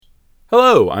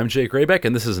Hello, I'm Jake Raybeck,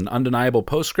 and this is an undeniable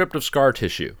postscript of Scar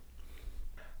Tissue.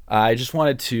 I just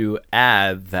wanted to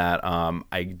add that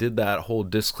I did that whole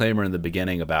disclaimer in the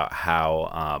beginning about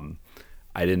how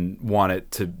I didn't want it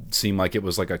to seem like it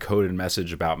was like a coded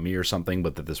message about me or something,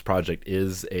 but that this project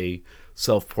is a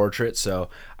self-portrait. So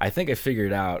I think I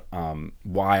figured out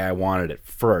why I wanted it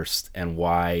first and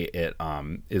why it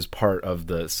is part of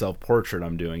the self-portrait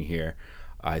I'm doing here.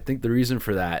 I think the reason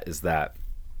for that is that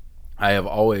I have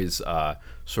always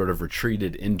sort of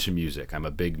retreated into music. I'm a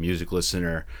big music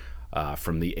listener.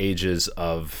 From the ages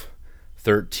of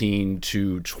 13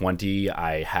 to 20,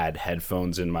 I had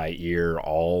headphones in my ear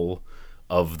all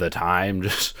of the time,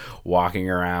 just walking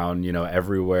around,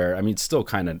 everywhere. I mean, still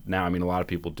kind of now. I mean, a lot of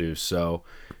people do. So,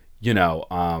 you know,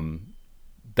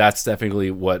 that's definitely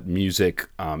what music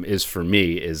is for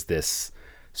me, is this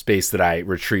space that I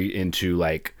retreat into,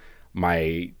 like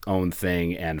my own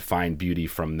thing, and find beauty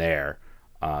from there.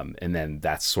 And then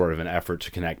that's sort of an effort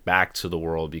to connect back to the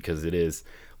world, because it is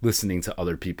listening to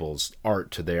other people's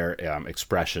art, to their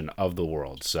expression of the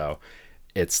world. So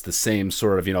it's the same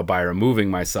sort of, by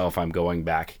removing myself, I'm going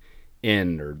back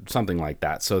in, or something like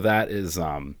that. So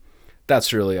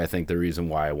that's really, I think, the reason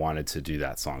why I wanted to do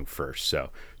that song first. So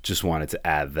just wanted to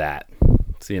add that.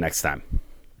 See you next time.